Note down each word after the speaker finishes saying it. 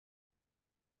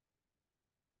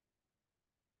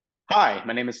Hi,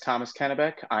 my name is Thomas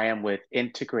Kennebeck. I am with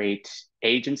Integrate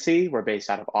Agency. We're based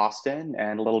out of Austin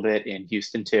and a little bit in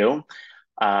Houston too.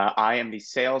 I am the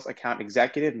sales account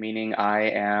executive, meaning I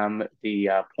am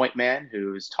the point man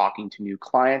who's talking to new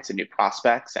clients and new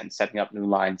prospects and setting up new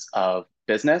lines of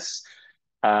business.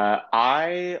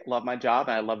 I love my job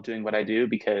and I love doing what I do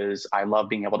because I love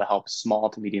being able to help small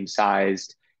to medium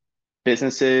sized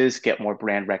businesses get more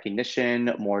brand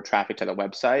recognition, more traffic to the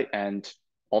website, and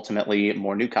ultimately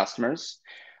more new customers.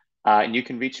 And you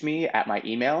can reach me at my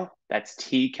email. That's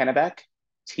tkennebeck,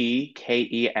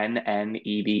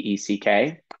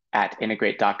 TKENNEBECK at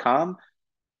integrate.com,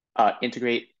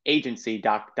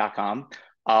 integrateagency.com,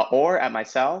 or at my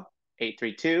cell,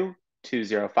 832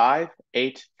 205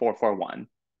 8441.